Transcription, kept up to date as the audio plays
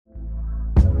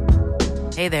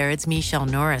Hey there, it's Michelle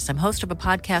Norris. I'm host of a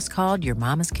podcast called Your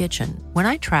Mama's Kitchen. When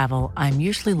I travel, I'm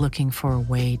usually looking for a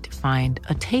way to find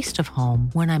a taste of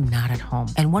home when I'm not at home.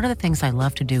 And one of the things I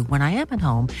love to do when I am at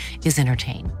home is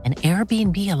entertain. And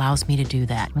Airbnb allows me to do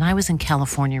that. When I was in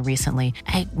California recently,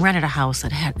 I rented a house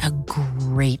that had a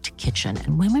great kitchen.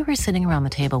 And when we were sitting around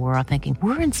the table, we were all thinking,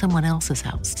 we're in someone else's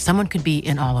house. Someone could be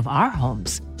in all of our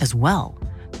homes as well.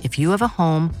 If you have a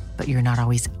home, but you're not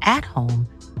always at home,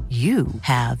 you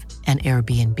have an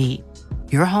Airbnb.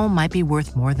 Your home might be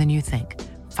worth more than you think.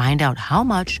 Find out how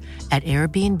much at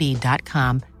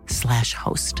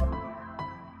airbnb.com/host.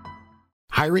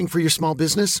 Hiring for your small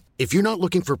business? If you're not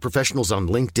looking for professionals on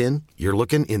LinkedIn, you're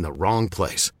looking in the wrong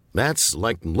place. That's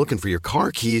like looking for your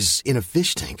car keys in a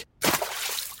fish tank.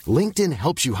 LinkedIn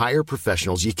helps you hire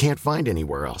professionals you can't find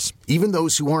anywhere else, even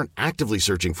those who aren't actively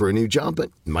searching for a new job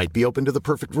but might be open to the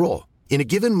perfect role. In a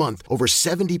given month, over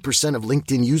 70% of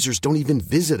LinkedIn users don't even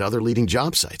visit other leading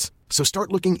job sites. So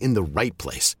start looking in the right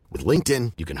place. With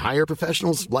LinkedIn, you can hire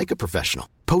professionals like a professional.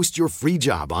 Post your free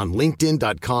job on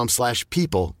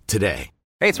linkedin.com/people today.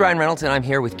 Hey, it's Ryan Reynolds, and I'm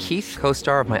here with Keith,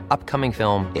 co-star of my upcoming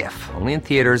film, If, only in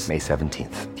theaters May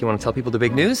 17th. Do you want to tell people the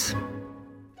big news?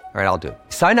 All right, I'll do it.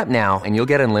 Sign up now and you'll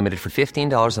get unlimited for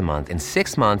 $15 a month and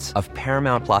 6 months of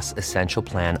Paramount Plus Essential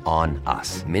Plan on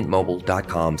us.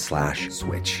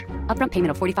 MintMobile.com/switch. Upfront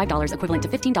payment of $45 equivalent to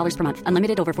 $15 per month.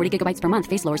 Unlimited over 40 gigabytes per month.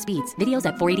 Face lower speeds. Videos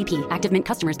at 480p. Active Mint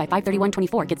customers by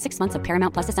 531.24 get 6 months of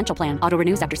Paramount Plus Essential Plan. Auto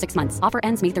renews after 6 months. Offer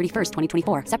ends May 31st,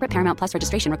 2024. Separate Paramount Plus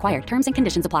registration required. Terms and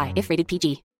conditions apply if rated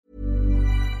PG.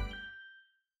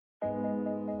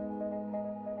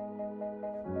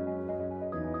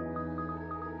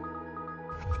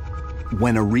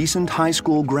 When a recent high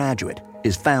school graduate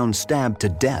is found stabbed to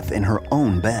death in her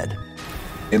own bed.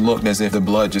 It looked as if the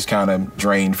blood just kind of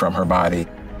drained from her body.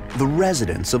 The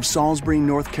residents of Salisbury,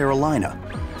 North Carolina,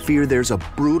 fear there's a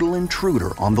brutal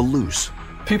intruder on the loose.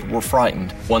 People were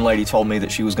frightened. One lady told me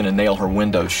that she was going to nail her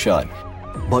windows shut.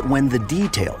 But when the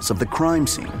details of the crime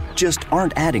scene just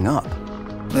aren't adding up.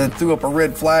 That threw up a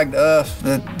red flag to us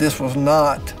that this was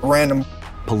not random.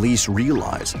 Police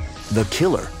realize the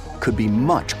killer could be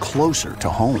much closer to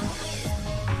home.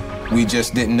 We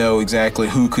just didn't know exactly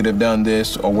who could have done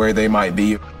this or where they might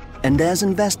be. And as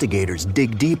investigators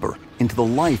dig deeper into the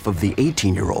life of the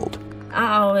 18-year-old,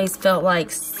 I always felt like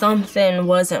something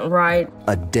wasn't right.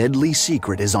 A deadly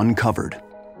secret is uncovered.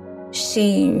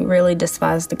 She really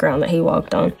despised the ground that he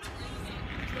walked on.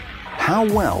 How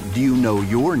well do you know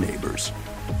your neighbors?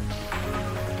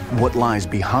 What lies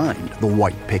behind the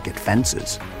white picket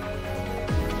fences?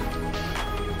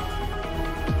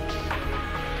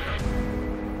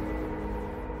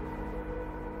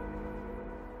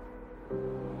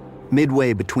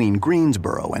 Midway between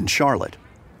Greensboro and Charlotte,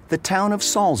 the town of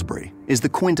Salisbury is the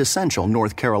quintessential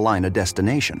North Carolina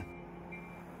destination.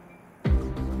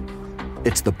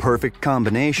 It's the perfect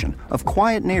combination of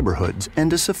quiet neighborhoods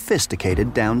and a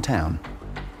sophisticated downtown.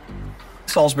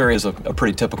 Salisbury is a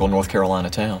pretty typical North Carolina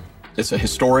town. It's a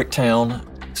historic town.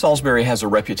 Salisbury has a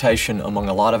reputation among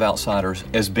a lot of outsiders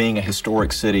as being a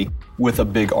historic city with a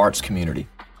big arts community.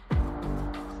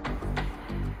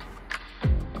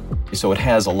 So it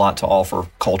has a lot to offer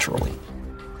culturally.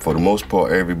 For the most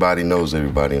part, everybody knows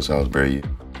everybody in Salisbury.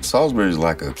 Salisbury is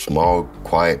like a small,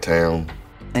 quiet town.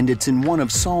 And it's in one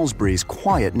of Salisbury's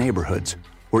quiet neighborhoods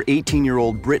where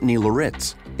 18-year-old Brittany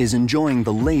Loritz is enjoying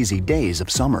the lazy days of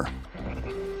summer.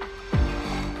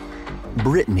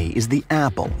 Brittany is the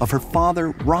apple of her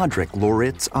father, Roderick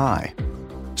Loritz's eye.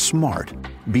 Smart,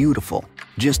 beautiful,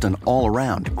 just an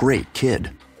all-around great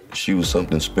kid. She was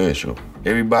something special.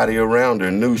 Everybody around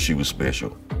her knew she was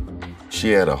special.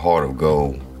 She had a heart of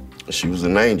gold. She was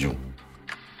an angel.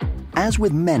 As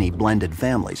with many blended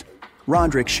families,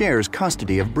 Roderick shares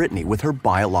custody of Brittany with her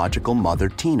biological mother,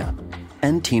 Tina,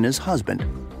 and Tina's husband,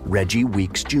 Reggie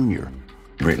Weeks Jr.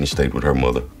 Brittany stayed with her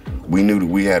mother. We knew that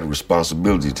we had a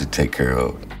responsibility to take care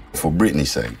of. For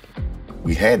Brittany's sake,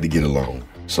 we had to get along,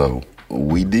 so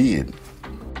we did.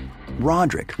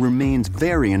 Roderick remains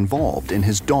very involved in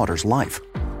his daughter's life.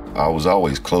 I was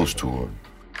always close to her.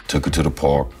 Took her to the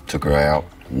park, took her out,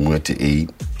 went to eat.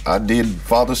 I did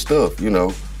father stuff, you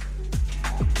know.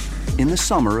 In the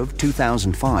summer of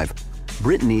 2005,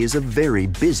 Brittany is a very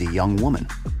busy young woman,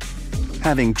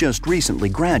 having just recently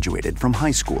graduated from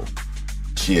high school.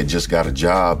 She had just got a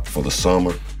job for the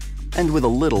summer. And with a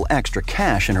little extra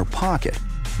cash in her pocket,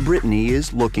 Brittany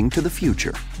is looking to the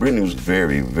future. Brittany was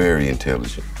very, very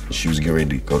intelligent. She was getting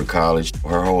ready to go to college.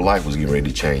 Her whole life was getting ready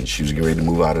to change. She was getting ready to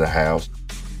move out of the house.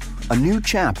 A new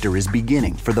chapter is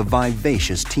beginning for the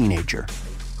vivacious teenager.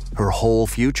 Her whole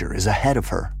future is ahead of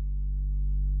her.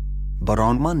 But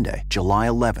on Monday, July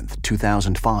 11th,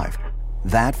 2005,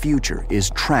 that future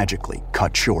is tragically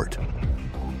cut short.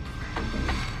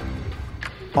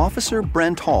 Officer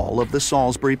Brent Hall of the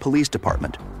Salisbury Police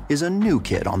Department is a new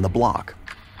kid on the block.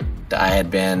 I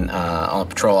had been a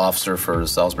patrol officer for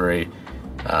Salisbury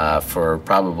for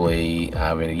probably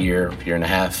a year and a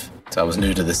half, so I was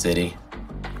new to the city.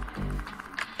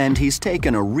 And he's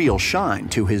taken a real shine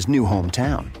to his new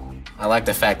hometown. I like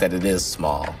the fact that it is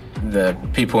small. The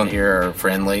people in here are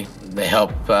friendly. They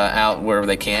help out wherever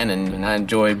they can, and I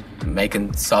enjoy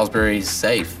making Salisbury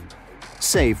safe.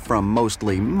 Safe from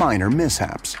mostly minor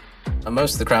mishaps.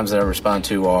 Most of the crimes that I respond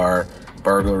to are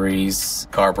burglaries,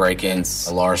 car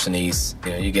break-ins, larcenies.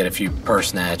 You get a few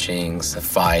purse snatchings,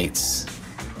 fights.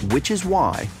 Which is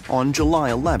why, on July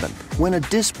 11th, when a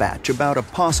dispatch about a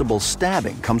possible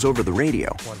stabbing comes over the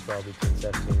radio,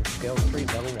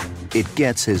 it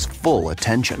gets his full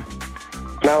attention.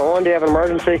 911, do you have an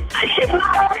emergency? She's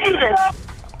not breathing.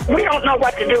 We don't know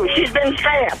what to do. She's been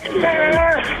stabbed.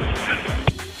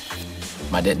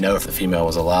 I didn't know if the female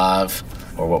was alive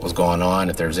or what was going on,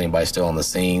 if there was anybody still on the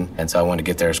scene, and so I wanted to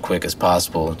get there as quick as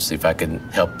possible to see if I could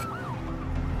help.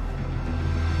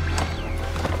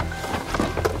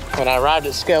 When I arrived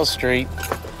at Scale Street,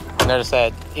 I noticed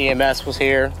that EMS was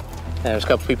here, and there was a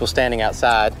couple people standing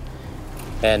outside,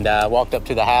 and I walked up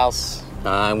to the house.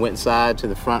 I went inside to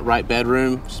the front right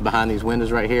bedroom, which is behind these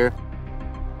windows right here.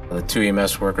 The two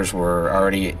EMS workers were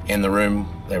already in the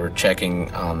room. They were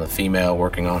checking on the female,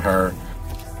 working on her.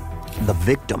 The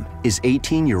victim is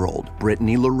 18-year-old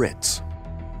Brittany Loritz.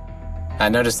 I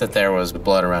noticed that there was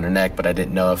blood around her neck, but I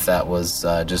didn't know if that was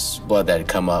just blood that had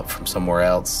come up from somewhere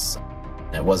else.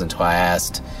 It wasn't until I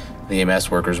asked the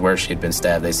EMS workers where she had been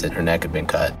stabbed. They said her neck had been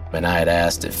cut, and I had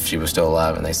asked if she was still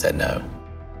alive, and they said no.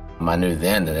 I knew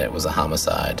then that it was a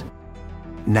homicide.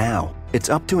 Now, it's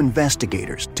up to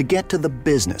investigators to get to the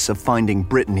business of finding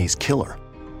Brittany's killer.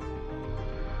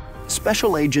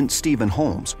 Special Agent Stephen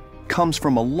Holmes comes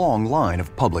from a long line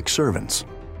of public servants.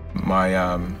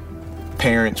 My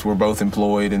parents were both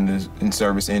employed in the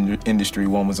service industry.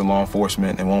 One was a law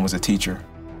enforcement and one was a teacher.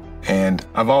 And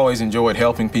I've always enjoyed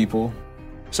helping people.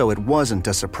 So it wasn't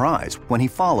a surprise when he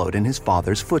followed in his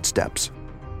father's footsteps.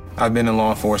 I've been in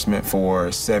law enforcement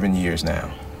for 7 years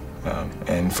now.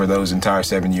 And for those entire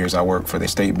 7 years, I worked for the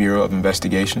State Bureau of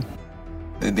Investigation.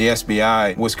 The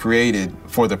SBI was created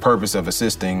for the purpose of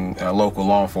assisting local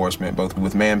law enforcement, both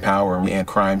with manpower and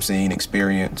crime scene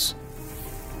experience.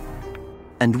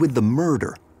 And with the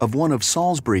murder of one of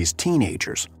Salisbury's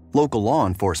teenagers, local law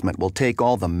enforcement will take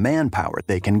all the manpower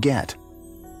they can get.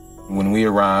 When we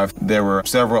arrived, there were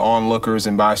several onlookers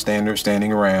and bystanders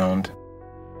standing around.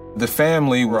 The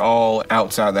family were all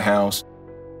outside the house.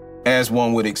 As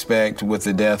one would expect with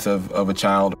the death of a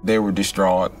child, they were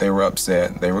distraught, they were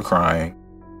upset, they were crying.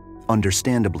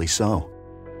 Understandably so,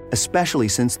 especially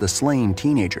since the slain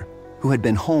teenager, who had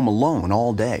been home alone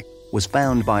all day, was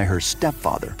found by her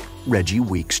stepfather, Reggie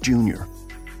Weeks Jr.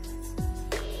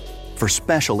 For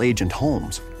Special Agent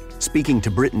Holmes, speaking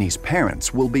to Brittany's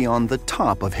parents will be on the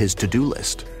top of his to-do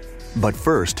list. But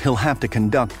first, he'll have to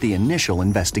conduct the initial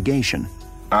investigation.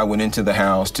 I went into the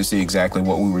house to see exactly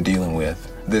what we were dealing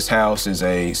with. This house is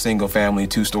a single-family,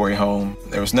 two-story home.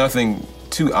 There was nothing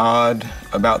too odd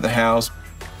about the house.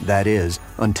 That is,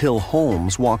 until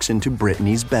Holmes walks into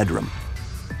Brittany's bedroom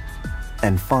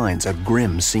and finds a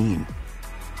grim scene.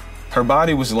 Her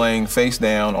body was laying face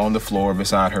down on the floor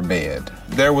beside her bed.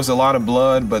 There was a lot of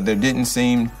blood, but there didn't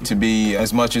seem to be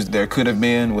as much as there could have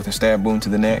been with a stab wound to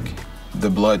the neck. The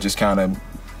blood just kind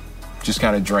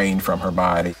of drained from her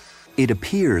body. It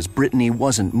appears Brittany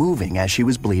wasn't moving as she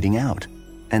was bleeding out,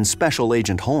 and Special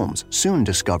Agent Holmes soon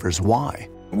discovers why.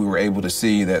 We were able to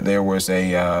see that there was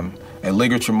a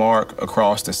ligature mark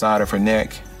across the side of her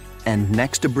neck. And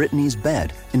next to Brittany's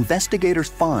bed, investigators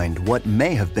find what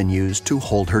may have been used to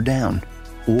hold her down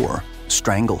or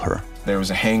strangle her. There was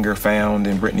a hanger found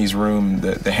in Brittany's room.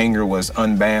 The hanger was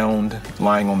unbound,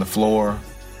 lying on the floor.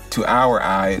 To our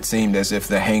eye, it seemed as if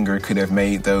the hanger could have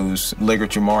made those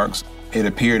ligature marks. It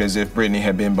appeared as if Brittany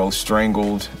had been both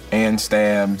strangled and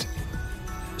stabbed.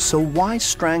 So why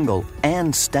strangle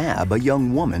and stab a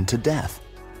young woman to death?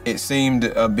 It seemed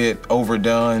a bit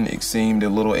overdone. It seemed a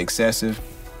little excessive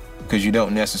because you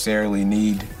don't necessarily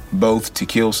need both to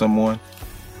kill someone.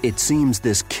 It seems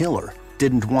this killer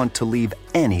didn't want to leave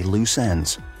any loose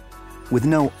ends. With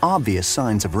no obvious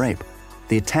signs of rape,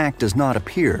 the attack does not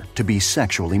appear to be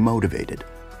sexually motivated.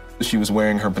 She was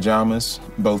wearing her pajamas,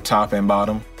 both top and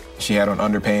bottom. She had on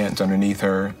underpants underneath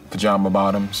her pajama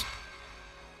bottoms.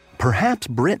 Perhaps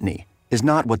Brittany is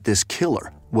not what this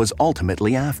killer was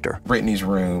ultimately after. Brittany's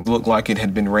room looked like it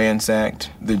had been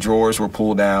ransacked. The drawers were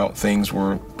pulled out, things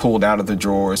were pulled out of the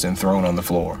drawers and thrown on the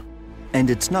floor. And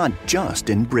it's not just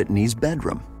in Brittany's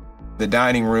bedroom. The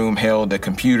dining room held a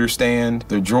computer stand.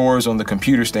 The drawers on the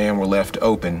computer stand were left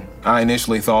open. I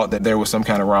initially thought that there was some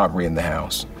kind of robbery in the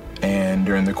house. And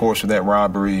during the course of that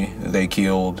robbery, they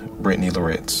killed Brittany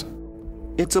Loritz.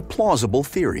 It's a plausible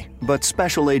theory, but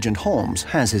Special Agent Holmes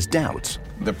has his doubts.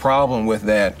 The problem with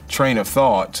that train of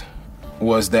thought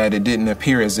was that it didn't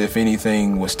appear as if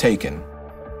anything was taken.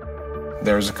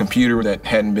 There was a computer that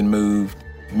hadn't been moved.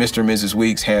 Mr. and Mrs.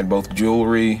 Weeks had both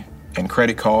jewelry and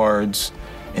credit cards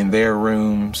in their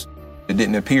rooms. It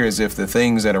didn't appear as if the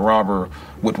things that a robber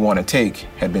would want to take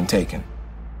had been taken.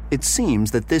 It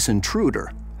seems that this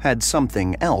intruder had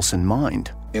something else in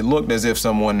mind. It looked as if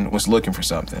someone was looking for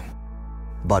something.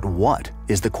 But what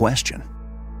is the question?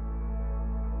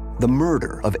 The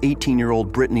murder of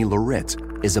 18-year-old Brittany Loritz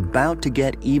is about to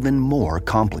get even more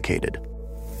complicated.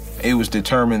 It was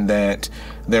determined that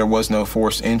there was no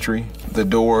forced entry. The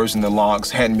doors and the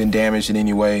locks hadn't been damaged in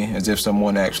any way, as if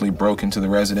someone actually broke into the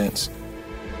residence.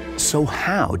 So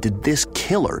how did this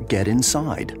killer get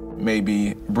inside?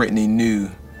 Maybe Brittany knew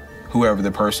whoever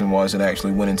the person was that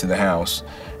actually went into the house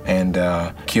and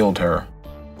killed her.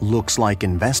 Looks like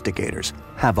investigators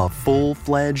have a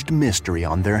full-fledged mystery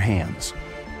on their hands.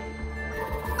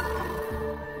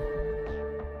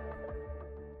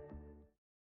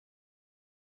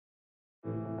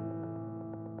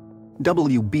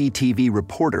 WBTV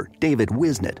reporter David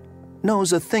Wisnett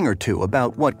knows a thing or two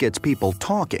about what gets people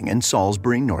talking in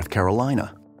Salisbury, North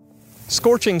Carolina.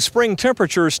 Scorching spring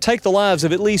temperatures take the lives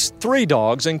of at least 3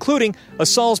 dogs, including a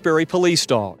Salisbury police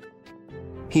dog.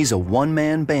 He's a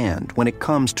one-man band when it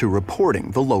comes to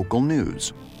reporting the local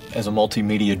news. As a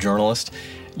multimedia journalist,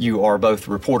 you are both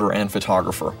reporter and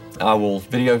photographer. I will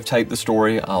videotape the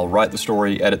story, I'll write the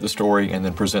story, edit the story, and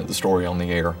then present the story on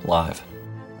the air live.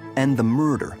 And the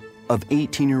murder of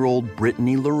 18-year-old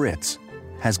Brittany Loritz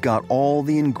has got all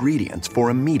the ingredients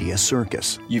for a media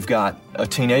circus. You've got a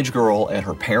teenage girl at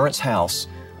her parents' house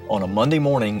on a Monday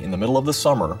morning in the middle of the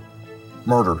summer,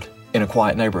 murdered in a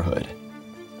quiet neighborhood.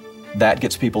 That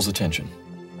gets people's attention.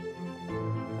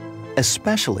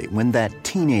 Especially when that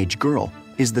teenage girl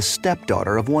is the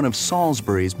stepdaughter of one of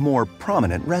Salisbury's more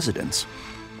prominent residents.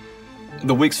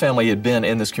 The Weeks family had been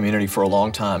in this community for a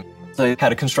long time. They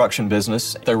had a construction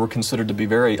business. They were considered to be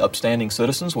very upstanding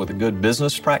citizens with good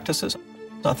business practices.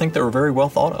 I think they were very well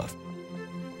thought of.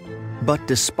 But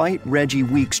despite Reggie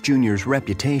Weeks Jr.'s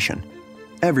reputation,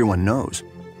 everyone knows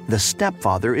the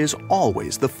stepfather is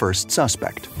always the first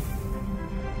suspect.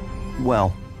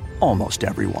 Well, almost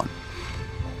everyone.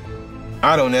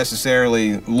 I don't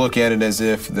necessarily look at it as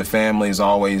if the family is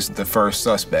always the first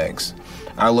suspects.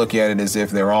 I look at it as if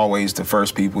they're always the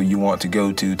first people you want to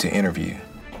go to interview.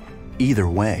 Either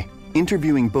way,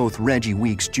 interviewing both Reggie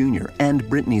Weeks Jr. and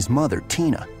Brittany's mother,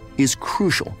 Tina, is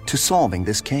crucial to solving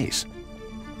this case.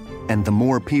 And the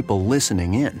more people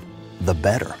listening in, the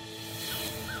better.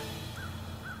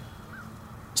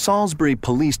 Salisbury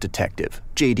Police Detective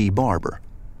J.D. Barber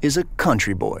is a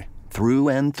country boy through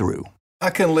and through. I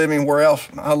couldn't live anywhere else.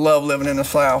 I love living in the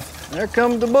South. There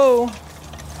comes the bull.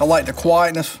 I like the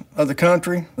quietness of the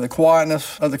country, the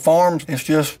quietness of the farms. It's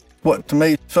just what, to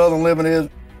me, Southern living is.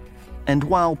 And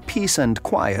while peace and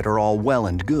quiet are all well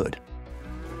and good,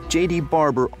 J.D.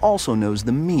 Barber also knows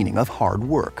the meaning of hard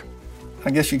work. I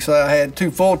guess you could say I had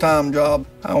 2 full-time jobs.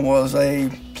 I was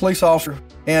a police officer,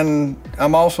 and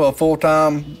I'm also a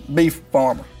full-time beef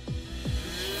farmer.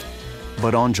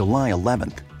 But on July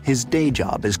 11th, his day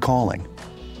job is calling,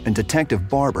 and Detective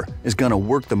Barber is going to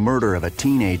work the murder of a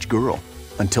teenage girl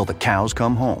until the cows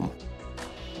come home.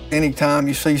 Anytime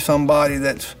you see somebody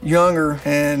that's younger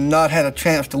and not had a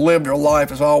chance to live their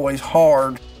life is always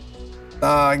hard.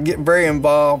 I get very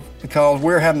involved because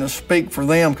we're having to speak for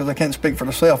them because they can't speak for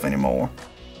themselves anymore.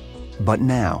 But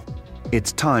now,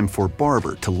 it's time for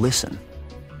Barber to listen.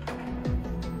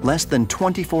 Less than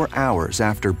 24 hours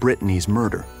after Brittany's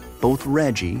murder, both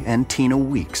Reggie and Tina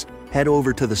Weeks head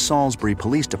over to the Salisbury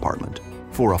Police Department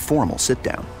for a formal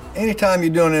sit-down. Anytime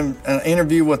you're doing an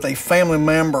interview with a family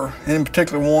member, and in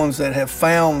particular ones that have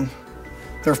found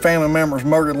their family members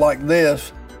murdered like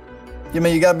this,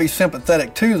 you got to be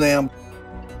sympathetic to them.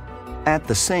 At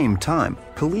the same time,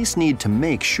 police need to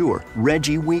make sure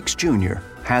Reggie Weeks Jr.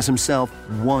 has himself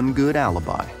one good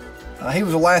alibi. He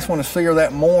was the last one to see her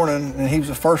that morning, and he was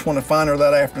the first one to find her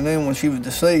that afternoon when she was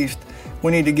deceased.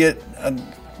 We need to get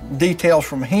details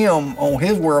from him on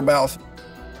his whereabouts.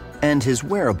 And his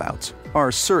whereabouts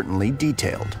are certainly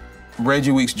detailed.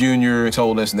 Reggie Weeks Jr.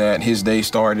 told us that his day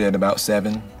started at about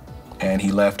 7, and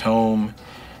he left home.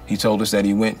 He told us that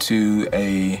he went to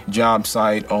a job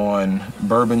site on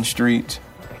Bourbon Street.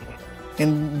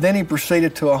 And then he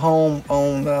proceeded to a home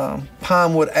on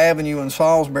Pinewood Avenue in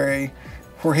Salisbury,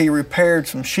 where he repaired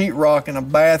some sheetrock in a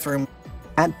bathroom.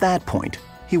 At that point,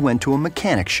 he went to a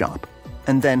mechanic shop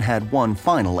and then had one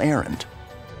final errand.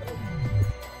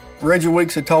 Reggie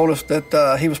Weeks had told us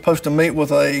that he was supposed to meet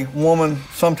with a woman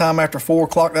sometime after 4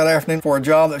 o'clock that afternoon for a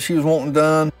job that she was wanting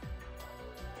done.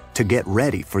 To get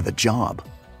ready for the job,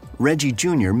 Reggie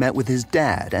Jr. met with his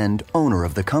dad and owner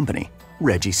of the company,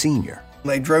 Reggie Sr.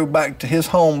 They drove back to his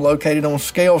home located on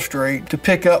Scale Street to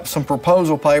pick up some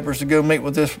proposal papers to go meet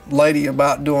with this lady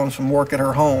about doing some work at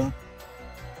her home.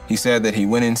 He said that he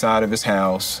went inside of his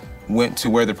house, went to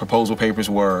where the proposal papers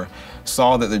were,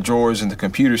 saw that the drawers in the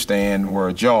computer stand were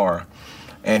ajar,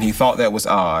 and he thought that was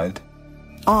odd.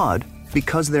 Odd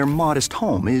because their modest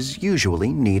home is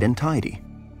usually neat and tidy.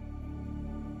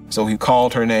 So he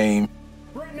called her name.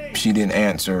 She didn't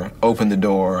answer, opened the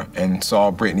door, and saw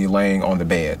Brittany laying on the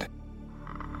bed.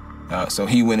 So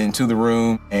he went into the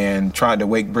room and tried to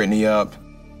wake Brittany up.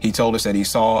 He told us that he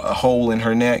saw a hole in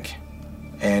her neck,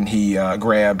 and he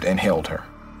grabbed and held her.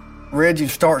 Reggie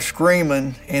starts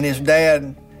screaming, and his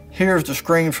dad hears the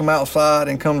screams from outside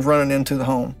and comes running into the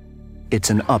home. It's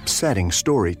an upsetting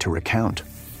story to recount.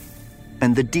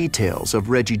 And the details of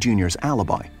Reggie Jr.'s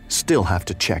alibi still have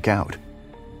to check out.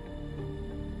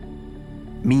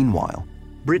 Meanwhile,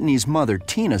 Brittany's mother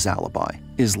Tina's alibi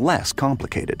is less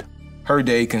complicated. Her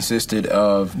day consisted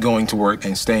of going to work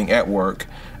and staying at work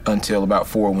until about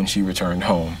 4 when she returned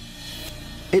home.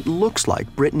 It looks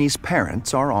like Brittany's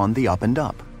parents are on the up and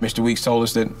up. Mr. Weeks told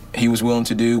us that he was willing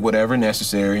to do whatever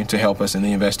necessary to help us in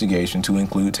the investigation, to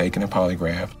include taking a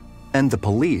polygraph. And the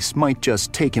police might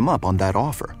just take him up on that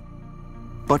offer.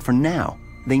 But for now,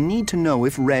 they need to know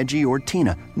if Reggie or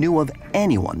Tina knew of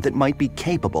anyone that might be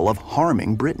capable of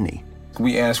harming Brittany.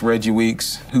 We asked Reggie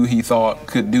Weeks who he thought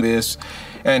could do this,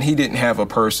 and he didn't have a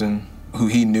person who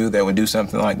he knew that would do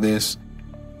something like this.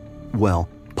 Well,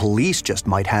 police just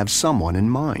might have someone in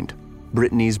mind.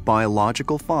 Brittany's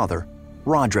biological father,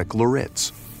 Roderick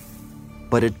Loritz.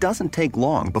 But it doesn't take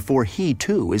long before he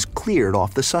too is cleared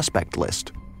off the suspect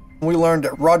list. We learned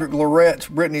that Roderick Loritz,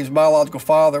 Brittany's biological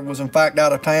father, was in fact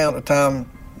out of town at the time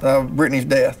of Brittany's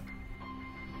death.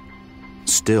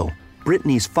 Still,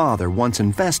 Brittany's father wants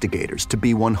investigators to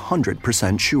be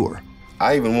 100% sure.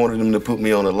 I even wanted them to put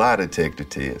me on a lie detector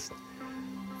test.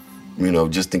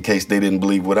 Just in case they didn't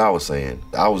believe what I was saying.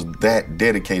 I was that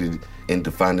dedicated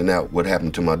into finding out what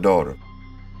happened to my daughter.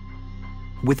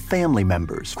 With family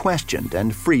members questioned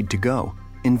and freed to go,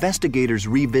 investigators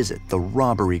revisit the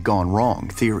robbery gone wrong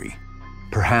theory.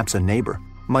 Perhaps a neighbor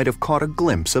might have caught a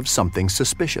glimpse of something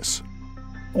suspicious.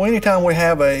 Well, anytime we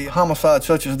have a homicide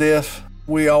such as this,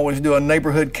 we always do a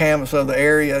neighborhood canvass of the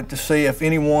area to see if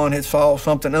anyone had saw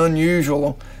something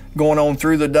unusual going on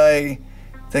through the day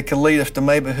that could lead us to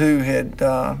maybe who had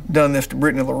done this to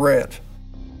Brittany Loritz.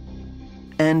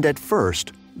 And at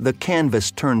first, the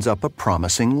canvass turns up a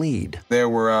promising lead. There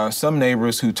were some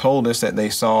neighbors who told us that they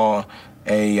saw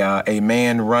a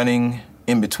man running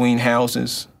in between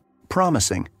houses.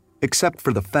 Promising, except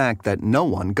for the fact that no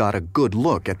one got a good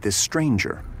look at this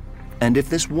stranger. And if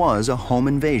this was a home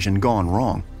invasion gone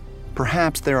wrong,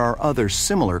 perhaps there are other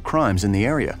similar crimes in the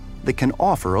area that can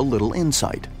offer a little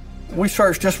insight. We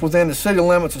searched just within the city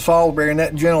limits of Salisbury in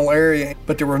that general area,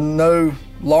 but there were no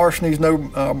larcenies, no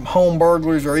home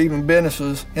burglaries, or even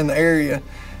businesses in the area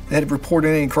that had reported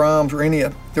any crimes or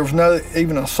there was no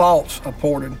even assaults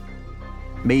reported.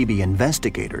 Maybe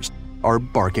investigators are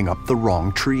barking up the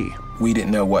wrong tree. We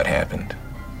didn't know what happened.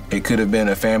 It could have been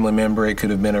a family member, it could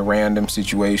have been a random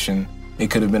situation,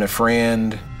 it could have been a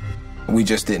friend. We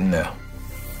just didn't know.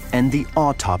 And the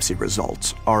autopsy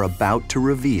results are about to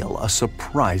reveal a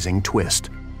surprising twist,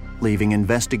 leaving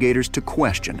investigators to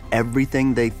question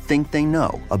everything they think they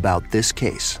know about this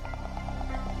case.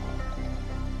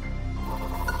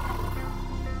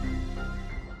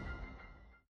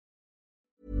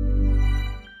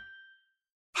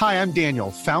 Hi, I'm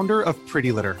Daniel, founder of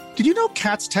Pretty Litter. Did you know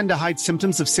cats tend to hide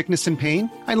symptoms of sickness and pain?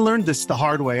 I learned this the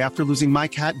hard way after losing my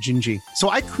cat, Gingy. So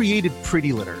I created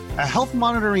Pretty Litter, a health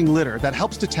monitoring litter that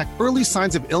helps detect early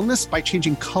signs of illness by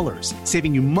changing colors,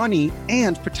 saving you money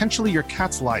and potentially your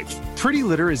cat's life. Pretty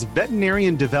Litter is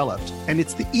veterinarian developed, and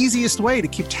it's the easiest way to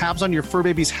keep tabs on your fur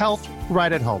baby's health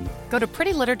right at home. Go to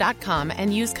prettylitter.com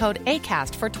and use code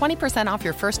ACAST for 20% off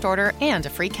your first order and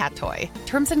a free cat toy.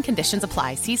 Terms and conditions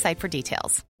apply. See site for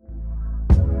details.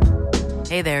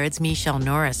 Hey there, it's Michelle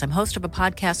Norris. I'm host of a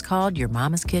podcast called Your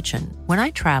Mama's Kitchen. When I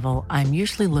travel, I'm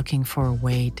usually looking for a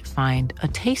way to find a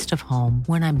taste of home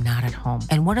when I'm not at home.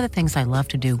 And one of the things I love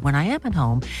to do when I am at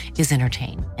home is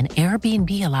entertain. And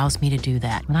Airbnb allows me to do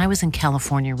that. When I was in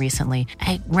California recently,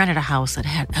 I rented a house that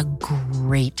had a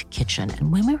great kitchen.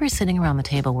 And when we were sitting around the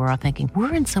table, we're all thinking,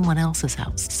 we're in someone else's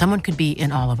house. Someone could be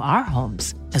in all of our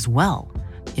homes as well.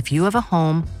 If you have a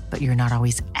home, but you're not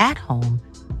always at home,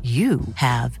 you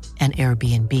have an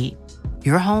Airbnb.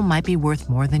 Your home might be worth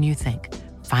more than you think.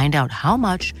 Find out how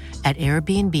much at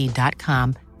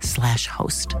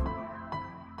airbnb.com/host.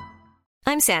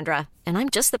 I'm Sandra, and I'm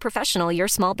just the professional your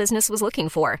small business was looking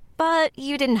for. But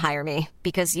you didn't hire me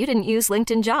because you didn't use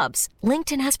LinkedIn Jobs.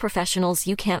 LinkedIn has professionals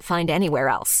you can't find anywhere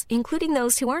else, including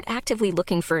those who aren't actively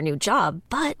looking for a new job,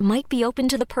 but might be open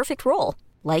to the perfect role,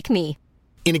 like me.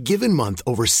 In a given month,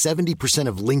 over 70%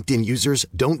 of LinkedIn users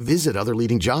don't visit other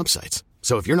leading job sites.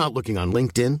 So if you're not looking on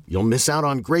LinkedIn, you'll miss out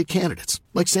on great candidates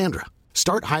like Sandra.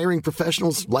 Start hiring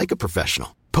professionals like a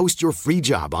professional. Post your free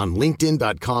job on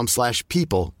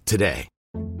linkedin.com/people today.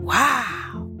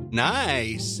 Wow.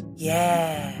 Nice.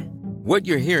 Yeah. What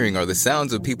you're hearing are the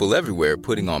sounds of people everywhere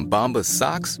putting on Bombas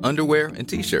socks, underwear, and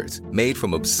T-shirts made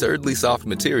from absurdly soft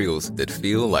materials that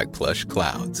feel like plush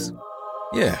clouds.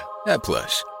 Yeah, that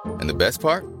plush. And the best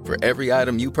part? For every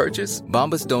item you purchase,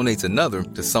 Bombas donates another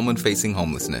to someone facing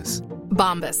homelessness.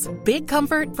 Bombas. Big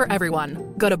comfort for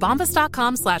everyone. Go to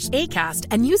bombas.com/ACAST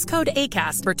and use code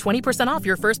ACAST for 20% off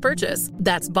your first purchase.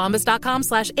 That's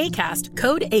bombas.com/ACAST.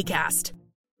 Code ACAST.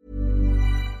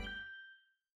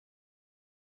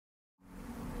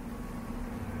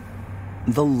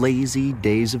 The lazy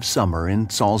days of summer in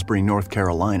Salisbury, North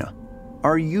Carolina,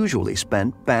 are usually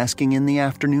spent basking in the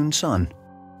afternoon sun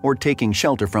or taking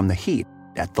shelter from the heat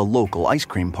at the local ice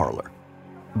cream parlor.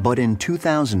 But in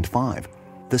 2005,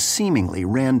 the seemingly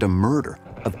random murder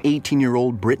of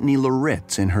 18-year-old Brittany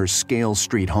Loritz in her Scales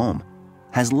Street home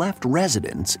has left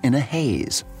residents in a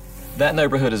haze. That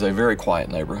neighborhood is a very quiet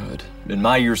neighborhood. In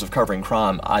my years of covering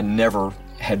crime, I never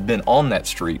had been on that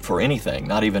street for anything,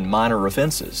 not even minor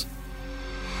offenses.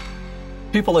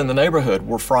 People in the neighborhood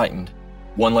were frightened.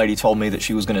 One lady told me that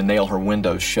she was going to nail her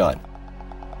windows shut.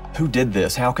 Who did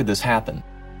this? How could this happen?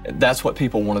 That's what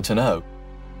people wanted to know.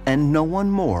 And no one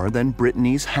more than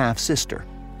Brittany's half-sister,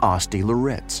 Asti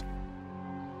Loritz.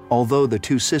 Although the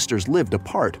two sisters lived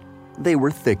apart, they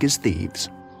were thick as thieves.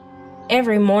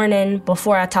 Every morning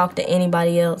before I talked to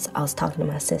anybody else, I was talking to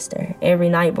my sister. Every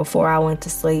night before I went to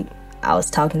sleep, I was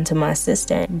talking to my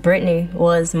sister. Brittany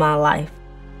was my life.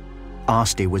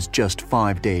 Asti was just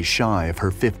 5 days shy of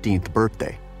her 15th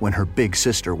birthday when her big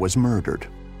sister was murdered.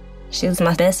 She was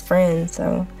my best friend,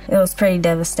 so it was pretty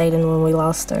devastating when we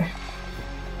lost her.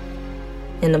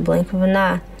 In the blink of an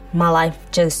eye, my life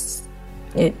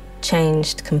it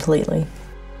changed completely.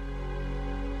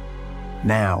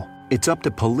 Now, it's up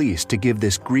to police to give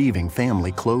this grieving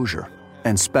family closure,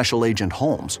 and Special Agent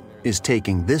Holmes is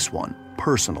taking this one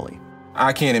personally.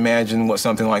 I can't imagine what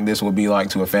something like this would be like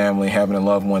to a family, having a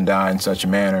loved one die in such a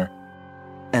manner.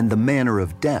 And the manner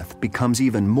of death becomes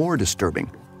even more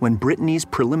disturbing when Brittany's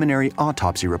preliminary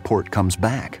autopsy report comes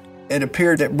back. It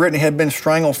appeared that Brittany had been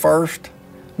strangled first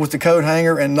with the coat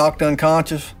hanger and knocked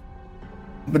unconscious,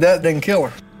 but that didn't kill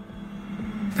her.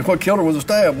 What killed her was a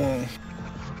stab wound.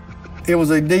 It was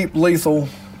a deep, lethal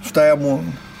stab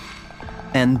wound.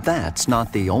 And that's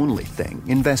not the only thing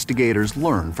investigators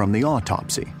learned from the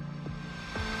autopsy.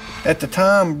 At the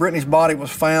time Brittany's body was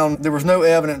found, there was no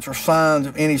evidence or signs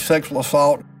of any sexual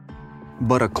assault.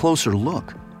 But a closer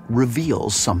look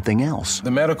reveals something else. The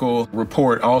medical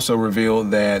report also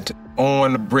revealed that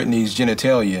on Brittany's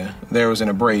genitalia, there was an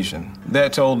abrasion.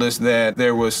 That told us that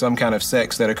there was some kind of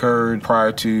sex that occurred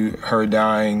prior to her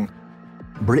dying.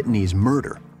 Brittany's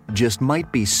murder just might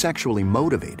be sexually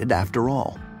motivated after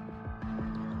all.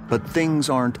 But things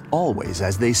aren't always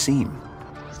as they seem.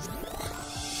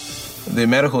 The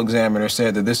medical examiner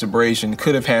said that this abrasion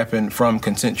could have happened from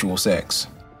consensual sex.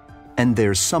 And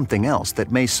there's something else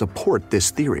that may support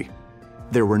this theory.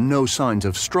 There were no signs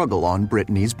of struggle on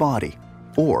Brittany's body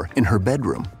or in her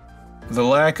bedroom. The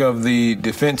lack of the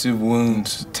defensive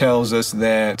wounds tells us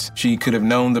that she could have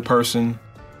known the person.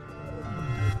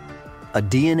 A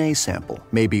DNA sample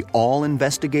may be all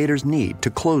investigators need to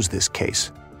close this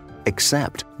case.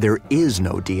 Except there is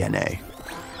no DNA.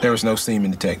 There was no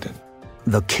semen detected.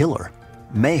 The killer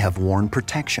may have worn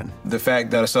protection. The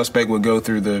fact that a suspect would go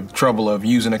through the trouble of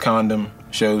using a condom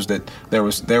shows that there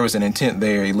was an intent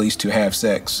there, at least to have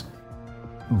sex.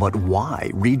 But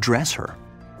why redress her?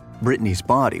 Brittany's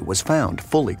body was found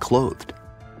fully clothed.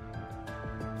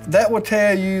 That would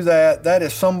tell you that that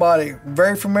is somebody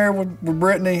very familiar with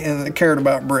Brittany and that cared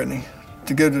about Brittany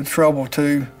to go to the trouble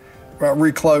to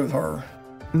reclothe her.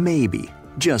 Maybe,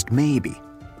 just maybe,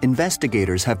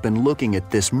 investigators have been looking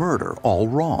at this murder all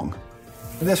wrong.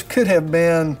 This could have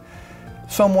been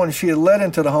someone she had let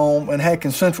into the home and had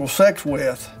consensual sex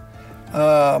with,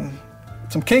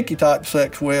 some kinky type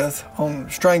sex with on the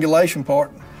strangulation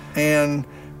part, and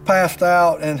passed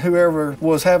out, and whoever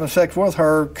was having sex with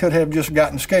her could have just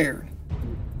gotten scared.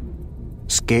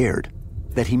 Scared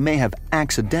that he may have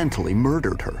accidentally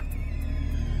murdered her.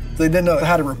 They didn't know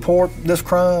how to report this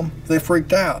crime. They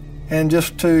freaked out. And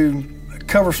just to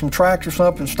cover some tracks or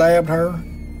something, stabbed her.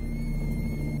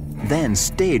 Then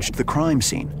staged the crime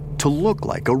scene to look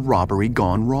like a robbery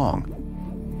gone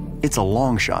wrong. It's a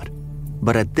long shot,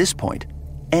 but at this point,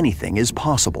 anything is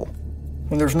possible.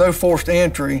 When there's no forced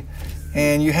entry,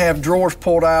 and you have drawers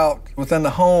pulled out within the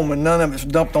home and none of it's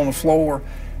dumped on the floor,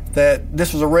 that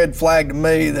this is a red flag to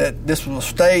me that this was a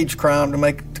staged crime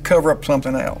to cover up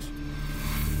something else.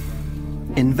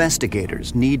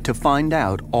 Investigators need to find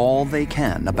out all they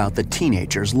can about the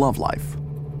teenager's love life.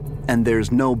 And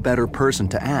there's no better person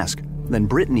to ask than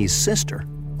Brittany's sister,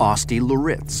 Asti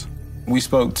Loritz. We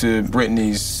spoke to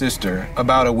Brittany's sister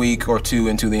about a week or two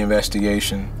into the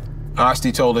investigation.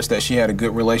 Asti told us that she had a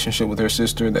good relationship with her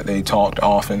sister, that they talked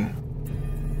often.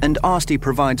 And Asti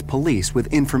provides police with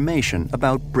information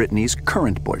about Brittany's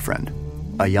current boyfriend,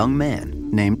 a young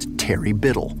man named Terry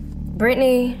Biddle.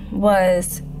 Brittany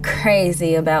was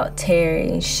crazy about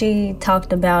Terry. She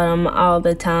talked about him all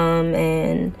the time,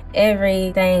 and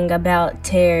everything about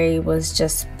Terry was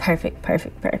just perfect.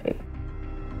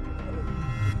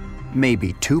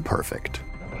 Maybe too perfect.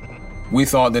 We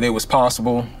thought that it was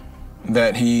possible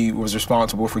that he was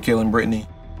responsible for killing Brittany.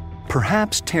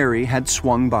 Perhaps Terry had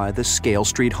swung by the Scale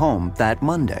Street home that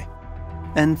Monday,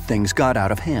 and things got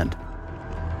out of hand.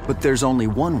 But there's only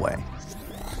one way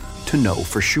to know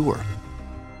for sure.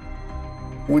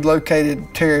 We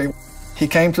located Terry. He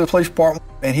came to the police department,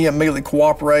 and he immediately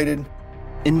cooperated.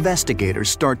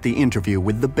 Investigators start the interview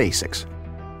with the basics.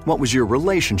 What was your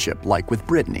relationship like with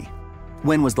Brittany?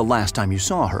 When was the last time you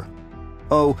saw her?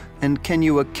 Oh, and can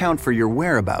you account for your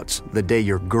whereabouts the day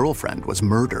your girlfriend was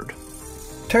murdered?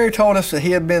 Terry told us that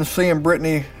he had been seeing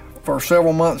Brittany for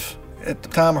several months at the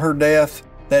time of her death,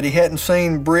 that he hadn't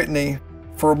seen Brittany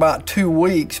for about 2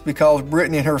 weeks because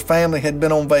Brittany and her family had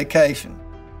been on vacation.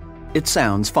 It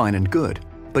sounds fine and good,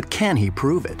 but can he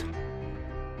prove it?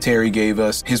 Terry gave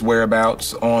us his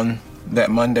whereabouts on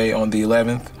that Monday on the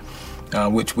 11th,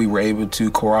 which we were able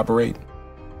to corroborate.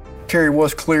 Terry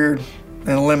was cleared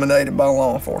and eliminated by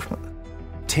law enforcement.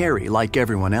 Terry, like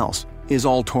everyone else, is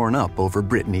all torn up over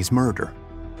Brittany's murder.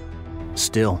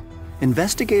 Still,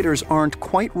 investigators aren't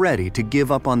quite ready to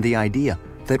give up on the idea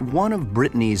that one of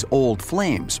Brittany's old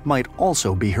flames might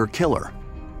also be her killer.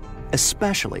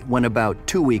 Especially when about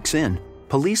 2 weeks in,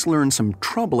 police learn some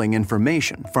troubling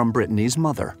information from Brittany's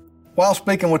mother. While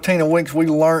speaking with Tina Weeks, we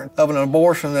learned of an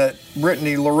abortion that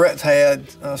Brittany Loritz had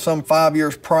some 5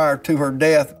 years prior to her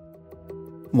death.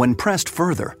 When pressed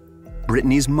further,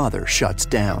 Brittany's mother shuts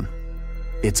down.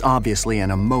 It's obviously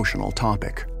an emotional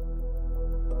topic.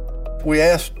 We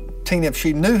asked Tina if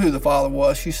she knew who the father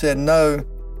was. She said no.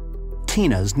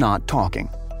 Tina's not talking.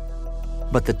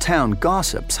 But the town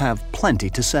gossips have plenty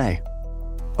to say.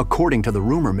 According to the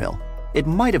rumor mill, it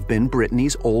might have been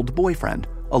Brittany's old boyfriend,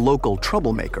 a local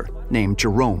troublemaker named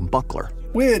Jerome Buckler.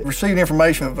 We had received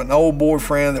information of an old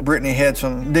boyfriend that Brittany had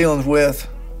some dealings with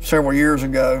several years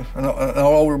ago, an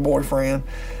older boyfriend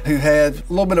who had a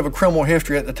little bit of a criminal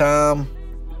history at the time,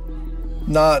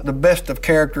 not the best of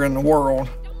character in the world.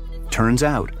 Turns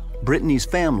out, Brittany's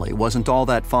family wasn't all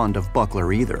that fond of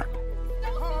Buckler either.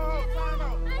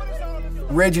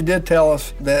 Reggie did tell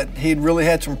us that he'd really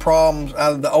had some problems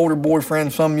out of the older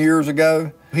boyfriend some years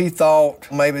ago. He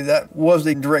thought maybe that was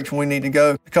the direction we need to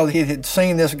go because he had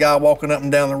seen this guy walking up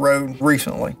and down the road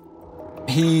recently.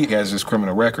 He has his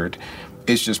criminal record.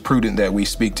 It's just prudent that we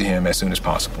speak to him as soon as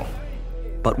possible.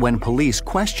 But when police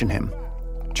question him,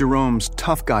 Jerome's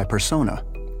tough guy persona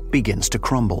begins to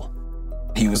crumble.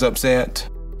 He was upset.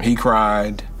 He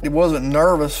cried. He wasn't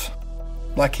nervous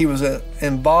like he was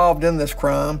involved in this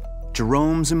crime.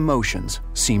 Jerome's emotions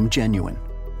seem genuine.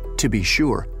 To be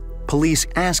sure, police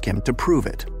ask him to prove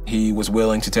it. He was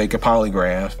willing to take a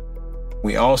polygraph.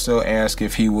 We also asked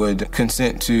if he would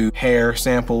consent to hair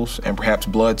samples and perhaps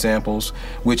blood samples,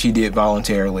 which he did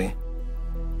voluntarily.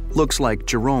 Looks like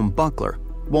Jerome Buckler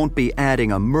won't be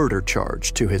adding a murder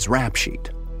charge to his rap sheet.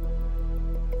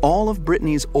 All of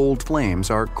Brittany's old flames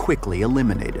are quickly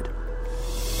eliminated.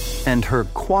 And her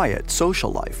quiet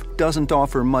social life doesn't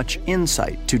offer much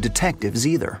insight to detectives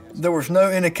either. There was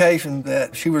no indication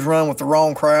that she was running with the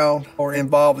wrong crowd or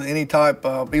involved in any type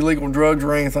of illegal drugs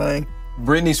or anything.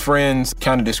 Brittany's friends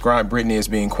kind of described Brittany as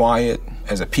being quiet,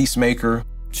 as a peacemaker.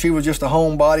 She was just a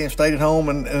homebody and stayed at home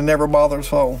and never bothered a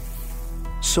soul.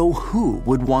 So who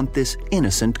would want this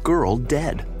innocent girl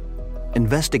dead?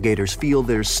 Investigators feel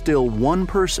there's still one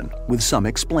person with some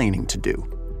explaining to do.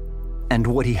 And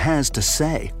what he has to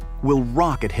say will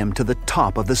rocket him to the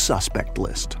top of the suspect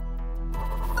list.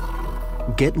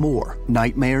 Get more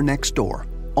Nightmare Next Door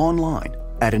online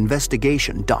at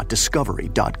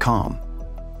investigation.discovery.com.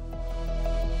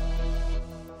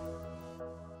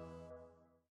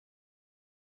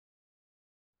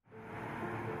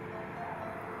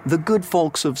 The good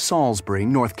folks of Salisbury,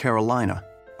 North Carolina,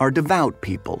 are devout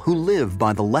people who live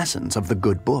by the lessons of the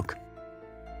good book.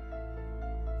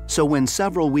 So when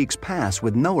several weeks pass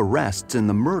with no arrests in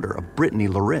the murder of Brittany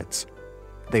Loritz,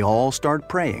 they all start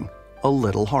praying a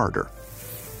little harder.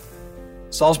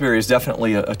 Salisbury is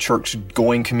definitely a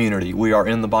church-going community. We are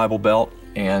in the Bible Belt,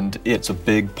 and it's a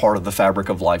big part of the fabric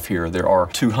of life here. There are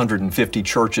 250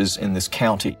 churches in this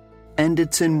county. And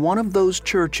it's in one of those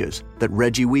churches that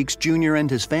Reggie Weeks Jr. and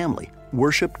his family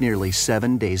worship nearly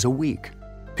 7 days a week.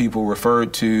 People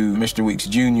referred to Mr. Weeks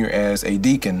Jr. as a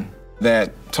deacon.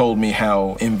 That told me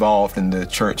how involved in the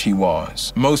church he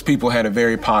was. Most people had a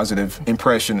very positive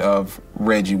impression of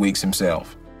Reggie Weeks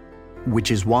himself.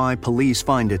 Which is why police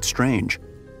find it strange.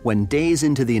 When days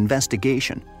into the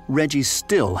investigation, Reggie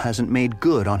still hasn't made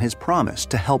good on his promise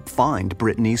to help find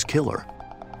Brittany's killer.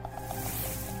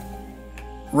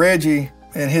 Reggie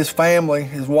and his family,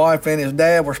 his wife and his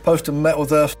dad, were supposed to meet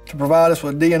with us to provide us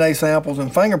with DNA samples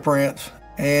and fingerprints,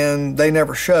 and they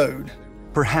never showed.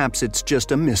 Perhaps it's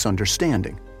just a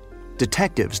misunderstanding.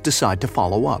 Detectives decide to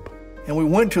follow up. And we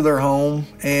went to their home,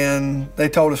 and they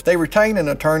told us they retained an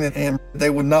attorney and they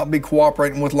would not be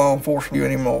cooperating with law enforcement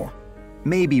anymore.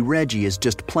 Maybe Reggie is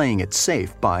just playing it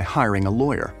safe by hiring a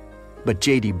lawyer, but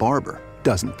J.D. Barber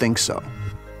doesn't think so.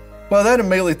 Well, that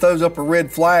immediately throws up a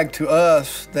red flag to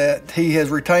us that he has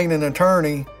retained an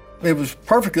attorney. It was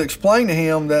perfectly explained to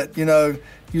him that,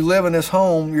 you live in this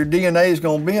home, your DNA is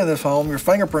going to be in this home, your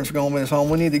fingerprints are going to be in this home.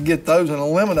 We need to get those and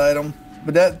eliminate them.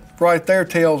 But that right there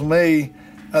tells me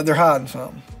they're hiding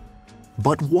something.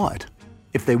 But what?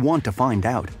 If they want to find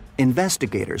out,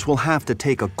 investigators will have to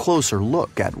take a closer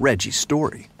look at Reggie's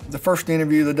story. The first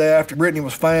interview the day after Brittany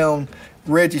was found,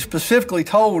 Reggie specifically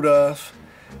told us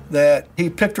that he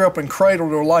picked her up and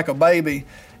cradled her like a baby,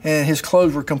 and his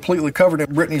clothes were completely covered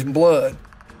in Brittany's blood.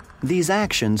 These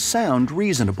actions sound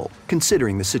reasonable,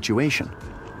 considering the situation.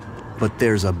 But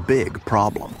there's a big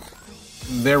problem.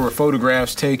 There were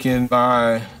photographs taken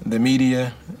by the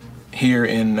media here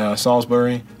in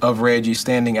Salisbury of Reggie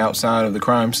standing outside of the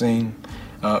crime scene.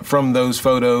 From those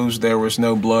photos, there was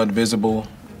no blood visible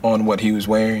on what he was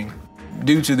wearing.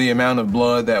 Due to the amount of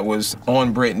blood that was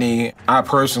on Brittany, I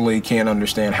personally can't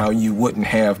understand how you wouldn't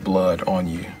have blood on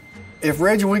you. If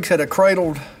Reggie Weeks had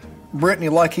cradled Brittany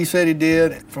like he said he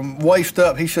did, from waist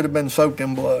up, he should have been soaked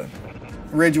in blood.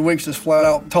 Reggie Weeks just flat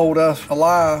out told us a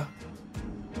lie.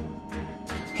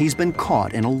 He's been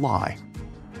caught in a lie,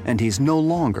 and he's no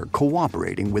longer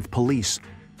cooperating with police.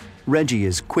 Reggie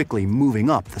is quickly moving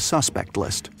up the suspect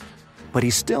list, but he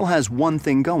still has one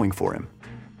thing going for him: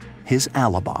 his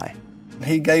alibi.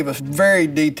 He gave us very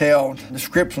detailed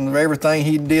descriptions of everything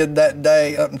he did that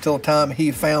day up until the time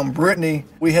he found Brittany.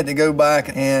 We had to go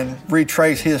back and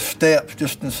retrace his steps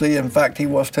just to see if, in fact, he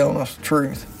was telling us the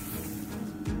truth.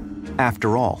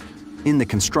 After all, in the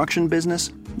construction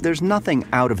business, there's nothing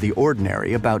out of the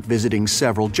ordinary about visiting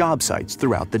several job sites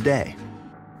throughout the day.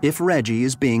 If Reggie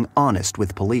is being honest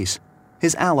with police,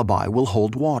 his alibi will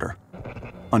hold water.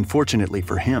 Unfortunately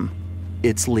for him,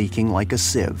 it's leaking like a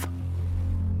sieve.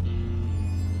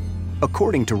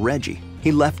 According to Reggie,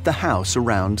 he left the house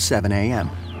around 7 a.m.,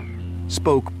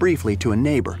 spoke briefly to a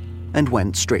neighbor, and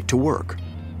went straight to work.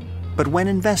 But when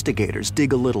investigators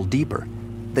dig a little deeper,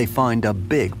 they find a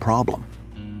big problem.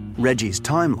 Reggie's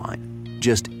timeline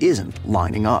just isn't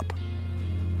lining up.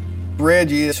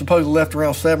 Reggie supposedly left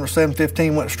around 7 or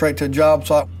 7:15, went straight to a job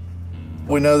site.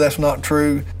 We know that's not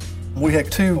true. We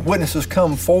had 2 witnesses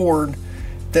come forward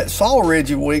that saw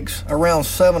Reggie Weeks around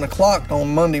 7 o'clock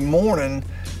on Monday morning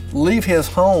leave his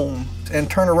home and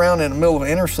turn around in the middle of an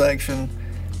intersection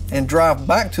and drive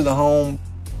back to the home.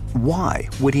 Why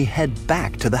would he head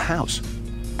back to the house?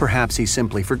 Perhaps he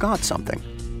simply forgot something.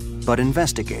 But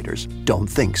investigators don't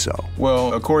think so.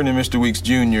 Well, according to Mr. Weeks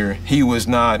Jr., he was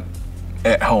not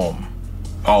at home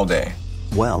all day.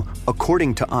 Well,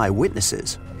 according to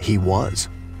eyewitnesses, he was.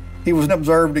 He was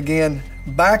observed again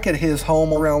back at his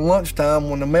home around lunchtime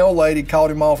when the mail lady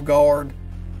caught him off guard.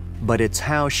 But it's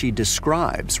how she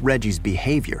describes Reggie's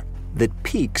behavior that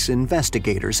piques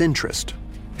investigators' interest.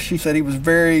 She said he was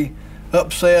very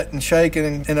upset and shaken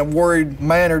and in a worried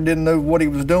manner, didn't know what he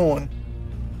was doing.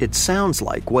 It sounds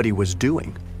like what he was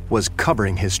doing was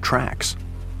covering his tracks.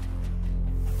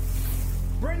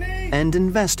 And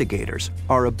investigators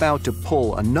are about to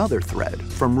pull another thread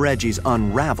from Reggie's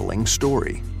unraveling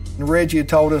story. Reggie had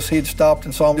told us he'd stopped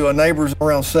and saw a neighbor's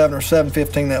around 7 or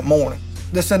 7:15 that morning.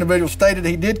 This individual stated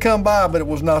he did come by, but it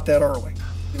was not that early.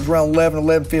 It was around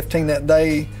 11:15 that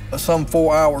day, some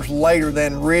 4 hours later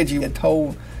than Reggie had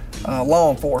told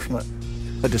law enforcement.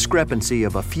 A discrepancy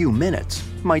of a few minutes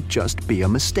might just be a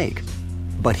mistake,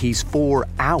 but he's 4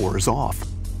 hours off.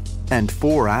 And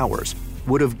 4 hours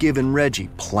would have given Reggie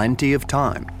plenty of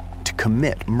time to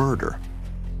commit murder.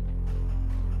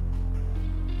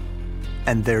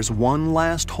 And there's one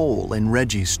last hole in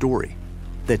Reggie's story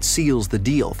that seals the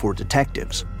deal for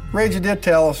detectives. Reggie did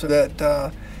tell us that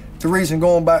the reason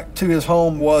going back to his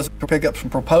home was to pick up some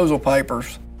proposal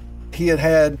papers. He had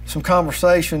had some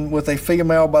conversation with a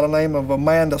female by the name of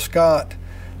Amanda Scott,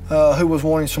 who was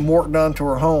wanting some work done to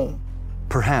her home.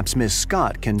 Perhaps Miss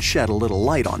Scott can shed a little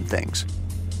light on things.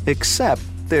 Except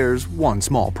there's one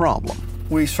small problem.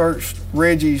 We searched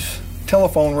Reggie's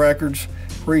telephone records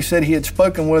where he said he had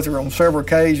spoken with her on several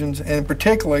occasions, and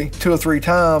particularly 2 or 3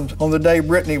 times on the day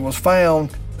Brittany was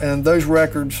found, and those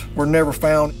records were never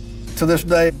found. To this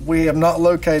day, we have not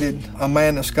located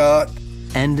Amanda Scott.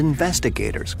 And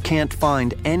investigators can't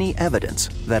find any evidence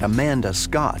that Amanda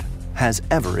Scott has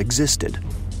ever existed.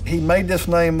 He made this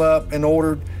name up in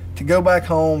order to go back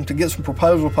home to get some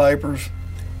proposal papers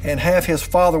and have his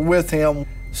father with him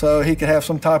so he could have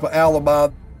some type of alibi.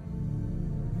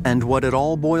 And what it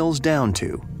all boils down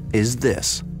to is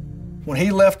this. When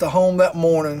he left the home that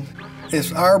morning,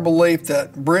 it's our belief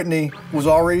that Brittany was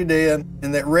already dead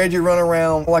and that Reggie run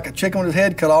around like a chicken with his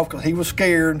head cut off because he was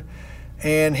scared,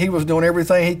 and he was doing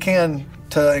everything he can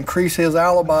to increase his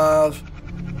alibis.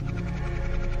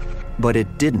 But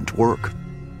it didn't work.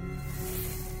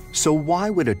 So why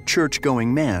would a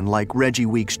church-going man like Reggie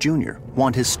Weeks Jr.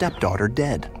 want his stepdaughter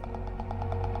dead?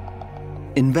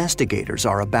 Investigators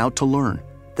are about to learn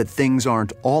that things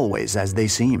aren't always as they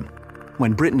seem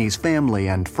when Brittany's family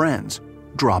and friends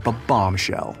drop a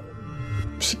bombshell.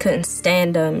 She couldn't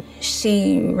stand him.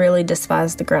 She really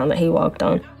despised the ground that he walked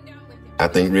on. I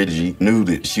think Reggie knew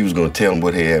that she was going to tell him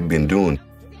what he had been doing.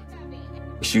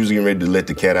 She was getting ready to let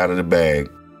the cat out of the bag.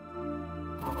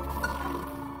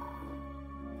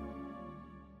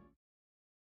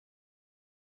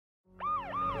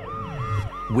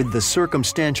 With the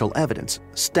circumstantial evidence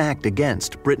stacked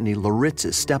against Brittany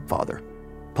Loritz's stepfather,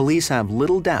 police have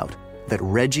little doubt that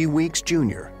Reggie Weeks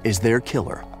Jr. is their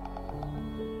killer.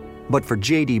 But for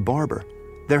J.D. Barber,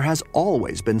 there has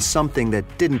always been something that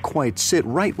didn't quite sit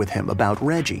right with him about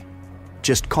Reggie.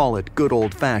 Just call it good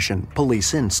old-fashioned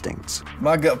police instincts.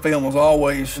 My gut feeling was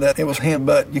always that it was him,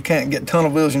 but you can't get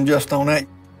tunnel vision just on that.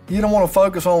 You don't want to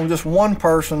focus on just one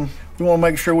person. We want to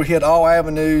make sure we hit all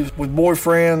avenues with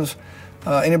boyfriends,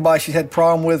 anybody she's had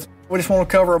problem with. We just want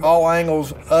to cover all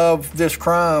angles of this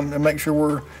crime and make sure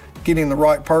we're getting the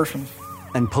right person.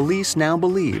 And police now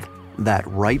believe that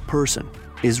right person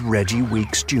is Reggie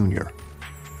Weeks Jr.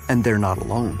 And they're not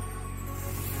alone.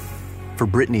 For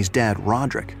Brittany's dad,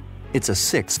 Roderick, it's a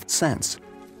sixth sense.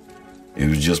 It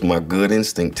was just my gut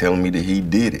instinct telling me that he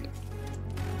did it.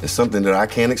 It's something that I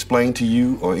can't explain to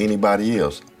you or anybody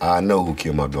else. I know who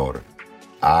killed my daughter.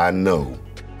 I know.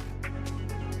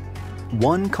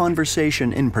 One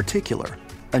conversation in particular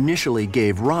initially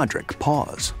gave Roderick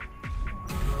pause.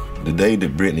 The day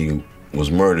that Brittany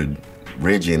was murdered,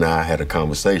 Reggie and I had a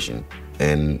conversation,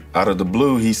 and out of the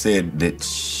blue, he said that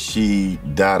she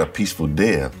died a peaceful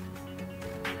death.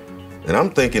 And I'm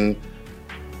thinking,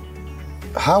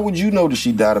 how would you know that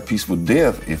she died a peaceful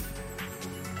death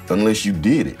unless you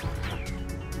did it?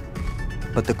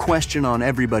 But the question on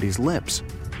everybody's lips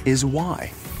is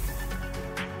why?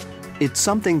 It's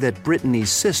something that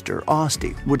Brittany's sister,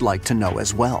 Osti, would like to know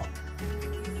as well.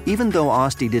 Even though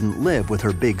Osti didn't live with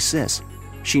her big sis,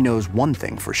 she knows one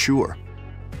thing for sure.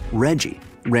 Reggie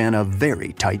ran a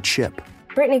very tight ship.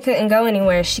 Brittany couldn't go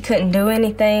anywhere. She couldn't do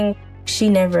anything. She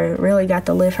never really got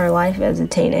to live her life as a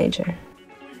teenager.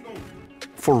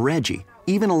 For Reggie,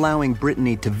 even allowing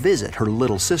Brittany to visit her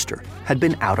little sister had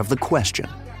been out of the question.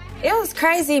 It was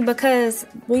crazy because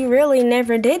we really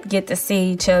never did get to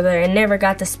see each other and never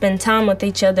got to spend time with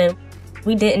each other.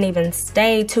 We didn't even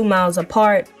stay 2 miles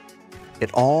apart.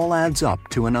 It all adds up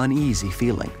to an uneasy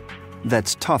feeling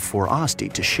that's tough for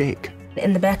Osti to shake.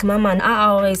 In the back of my mind, I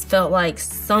always felt like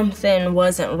something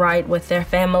wasn't right with their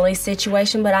family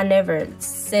situation, but I never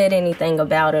said anything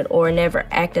about it or never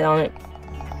acted on it.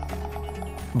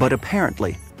 But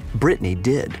apparently, Brittany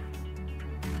did.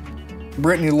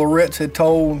 Brittany Loritz had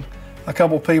told a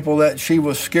couple people that she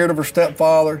was scared of her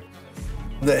stepfather,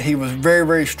 that he was very,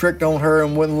 very strict on her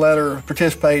and wouldn't let her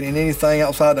participate in anything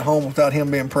outside the home without him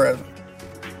being present.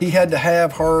 He had to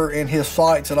have her in his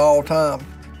sights at all times.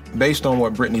 Based on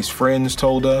what Brittany's friends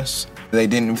told us, they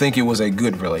didn't think it was a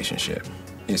good relationship.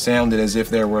 It sounded as if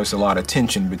there was a lot of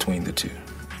tension between the two.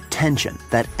 Tension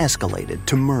that escalated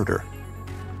to murder.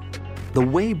 The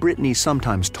way Brittany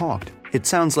sometimes talked, it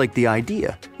sounds like the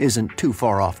idea isn't too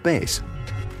far off base.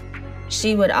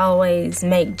 She would always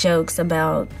make jokes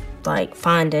about, like,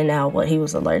 finding out what he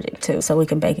was allergic to so we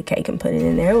could bake a cake and put it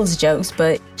in there. It was jokes,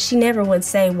 but she never would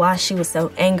say why she was so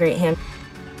angry at him.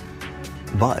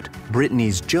 But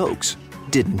Brittany's jokes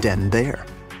didn't end there.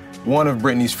 One of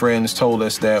Brittany's friends told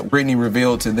us that Brittany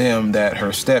revealed to them that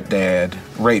her stepdad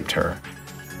raped her.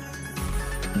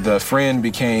 The friend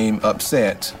became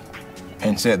upset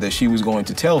and said that she was going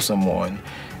to tell someone,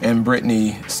 and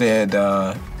Brittany said,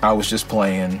 I was just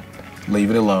playing,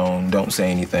 leave it alone, don't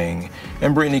say anything.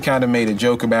 And Brittany kind of made a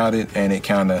joke about it, and it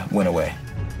kind of went away.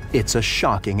 It's a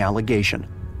shocking allegation,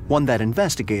 one that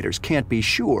investigators can't be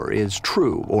sure is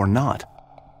true or not.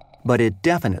 But it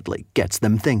definitely gets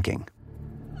them thinking.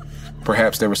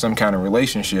 Perhaps there was some kind of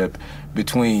relationship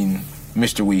between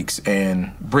Mr. Weeks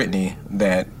and Brittany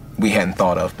that we hadn't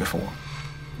thought of before.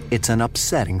 It's an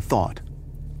upsetting thought,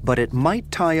 but it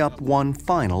might tie up one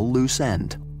final loose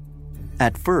end.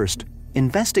 At first,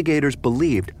 investigators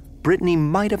believed Brittany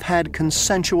might have had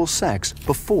consensual sex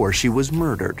before she was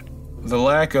murdered. The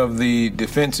lack of the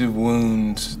defensive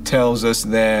wounds tells us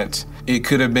that it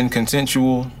could have been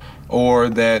consensual, or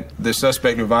that the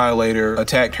suspect or violator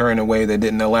attacked her in a way that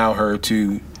didn't allow her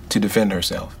to defend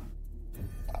herself.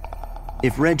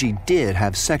 If Reggie did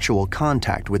have sexual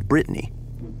contact with Brittany,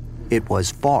 it was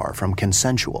far from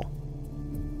consensual.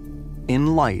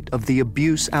 In light of the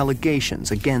abuse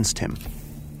allegations against him,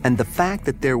 and the fact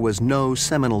that there was no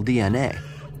seminal DNA,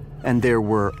 and there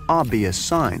were obvious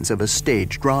signs of a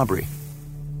staged robbery,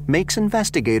 makes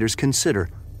investigators consider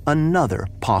another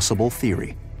possible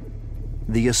theory.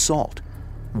 The assault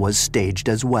was staged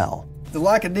as well. The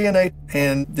lack of DNA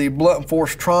and the blunt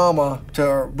force trauma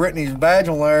to Brittany's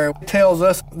vaginal area tells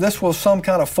us this was some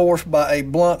kind of force by a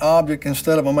blunt object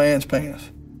instead of a man's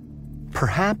penis.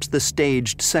 Perhaps the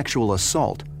staged sexual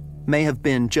assault may have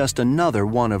been just another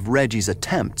one of Reggie's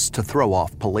attempts to throw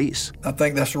off police. I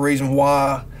think that's the reason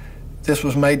why this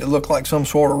was made to look like some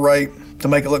sort of rape, to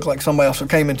make it look like somebody else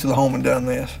came into the home and done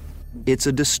this. It's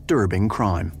a disturbing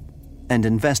crime, and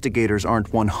investigators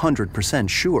aren't 100%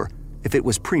 sure if it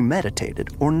was premeditated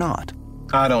or not.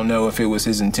 I don't know if it was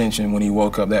his intention when he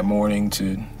woke up that morning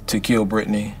to kill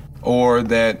Brittany, or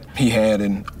that he had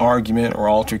an argument or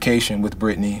altercation with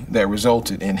Brittany that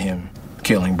resulted in him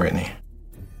killing Brittany.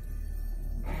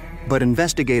 But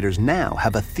investigators now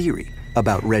have a theory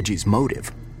about Reggie's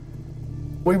motive.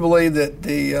 We believe that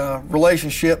the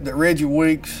relationship that Reggie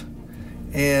Weeks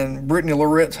and Brittany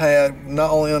Loritz had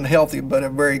not only unhealthy, but a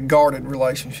very guarded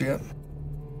relationship.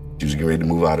 She was getting ready to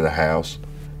move out of the house,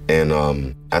 and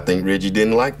I think Reggie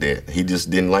didn't like that. He just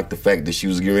didn't like the fact that she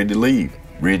was getting ready to leave.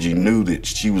 Reggie knew that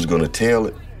she was going to tell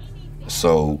it,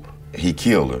 so he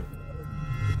killed her.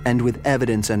 And with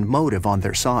evidence and motive on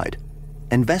their side,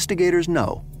 investigators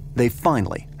know they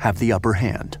finally have the upper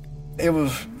hand. It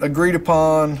was agreed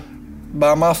upon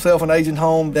by myself and Agent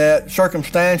Holmes that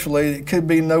circumstantially it could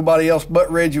be nobody else but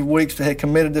Reggie Weeks that had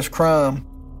committed this crime.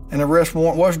 An arrest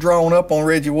warrant was drawn up on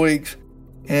Reggie Weeks,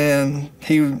 and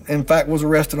he, in fact, was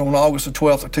arrested on August the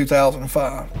 12th of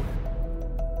 2005.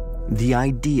 The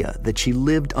idea that she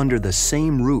lived under the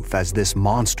same roof as this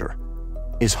monster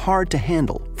is hard to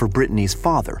handle for Brittany's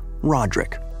father,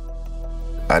 Roderick.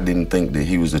 I didn't think that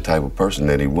he was the type of person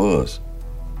that he was,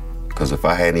 because if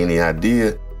I had any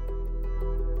idea,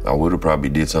 I would have probably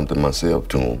did something myself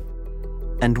to him.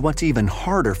 And what's even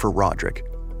harder for Roderick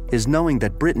is knowing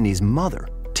that Brittany's mother,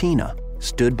 Tina,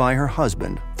 stood by her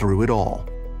husband through it all.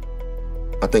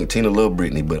 I think Tina loved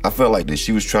Brittany, but I felt like that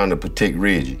she was trying to protect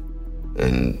Reggie,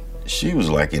 and she was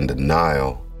like in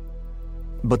denial.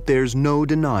 But there's no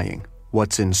denying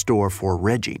what's in store for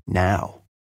Reggie now.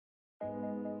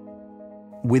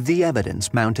 With the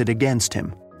evidence mounted against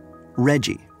him,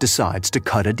 Reggie decides to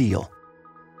cut a deal,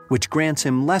 which grants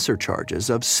him lesser charges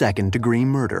of second-degree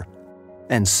murder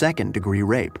and second-degree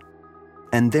rape,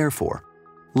 and therefore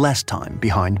less time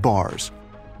behind bars.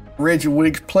 Reggie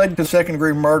Weeks pled to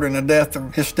second-degree murder and the death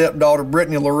of his stepdaughter,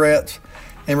 Brittany Loritz,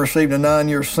 and received a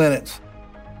 9-year sentence.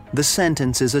 The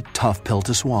sentence is a tough pill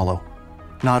to swallow,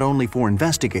 not only for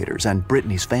investigators and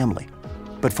Brittany's family,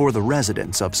 but for the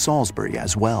residents of Salisbury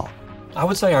as well. I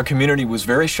would say our community was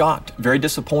very shocked, very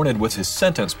disappointed with his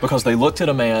sentence because they looked at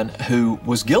a man who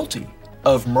was guilty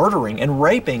of murdering and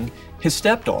raping his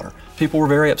stepdaughter. People were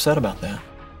very upset about that.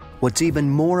 What's even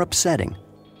more upsetting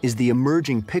is the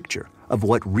emerging picture of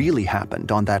what really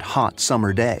happened on that hot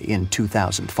summer day in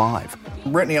 2005.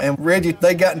 Brittany and Reggie,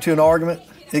 they got into an argument.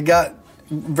 It got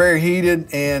very heated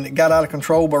and it got out of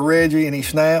control by Reggie, and he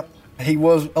snapped. He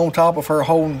was on top of her,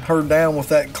 holding her down with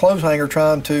that clothes hanger,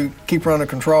 trying to keep her under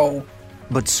control.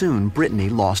 But soon, Brittany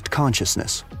lost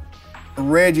consciousness.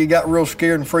 Reggie got real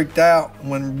scared and freaked out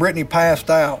when Brittany passed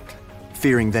out.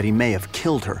 Fearing that he may have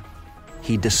killed her,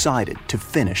 he decided to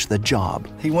finish the job.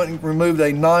 He went and removed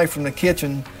a knife from the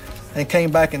kitchen and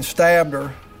came back and stabbed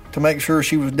her to make sure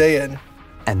she was dead.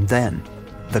 And then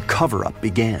the cover-up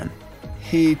began.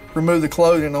 He removed the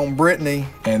clothing on Brittany.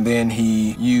 And then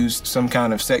he used some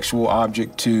kind of sexual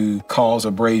object to cause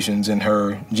abrasions in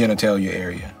her genitalia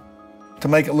area, to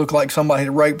make it look like somebody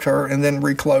had raped her and then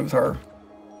reclothed her.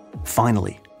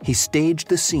 Finally, he staged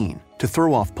the scene to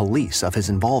throw off police of his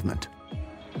involvement.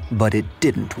 But it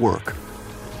didn't work.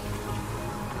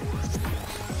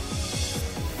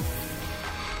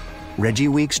 Reggie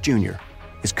Weeks Jr.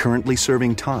 is currently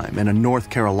serving time in a North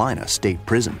Carolina state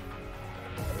prison.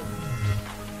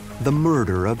 The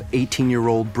murder of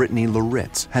 18-year-old Brittany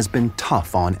Loritz has been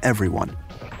tough on everyone,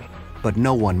 but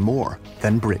no one more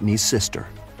than Brittany's sister.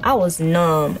 I was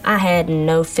numb. I had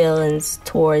no feelings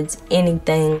towards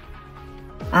anything.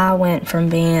 I went from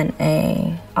being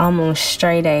a almost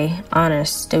straight A honors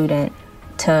student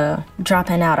to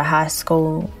dropping out of high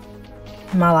school.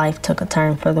 My life took a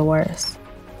turn for the worse.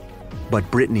 But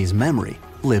Brittany's memory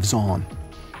lives on,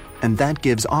 and that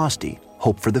gives Osti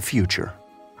hope for the future.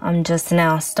 I'm just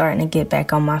now starting to get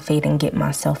back on my feet and get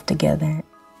myself together.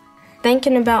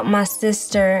 Thinking about my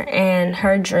sister and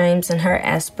her dreams and her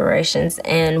aspirations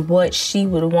and what she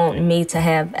would want me to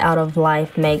have out of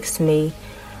life makes me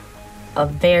a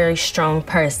very strong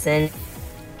person.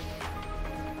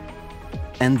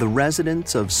 And the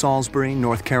residents of Salisbury,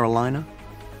 North Carolina?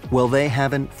 Well, they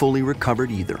haven't fully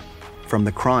recovered either from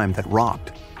the crime that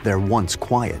rocked their once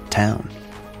quiet town.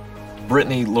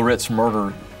 Brittany Loritz's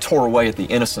murder tore away at the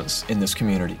innocence in this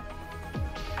community.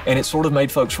 And it sort of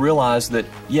made folks realize that,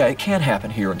 yeah, it can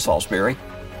happen here in Salisbury.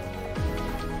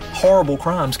 Horrible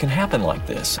crimes can happen like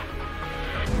this.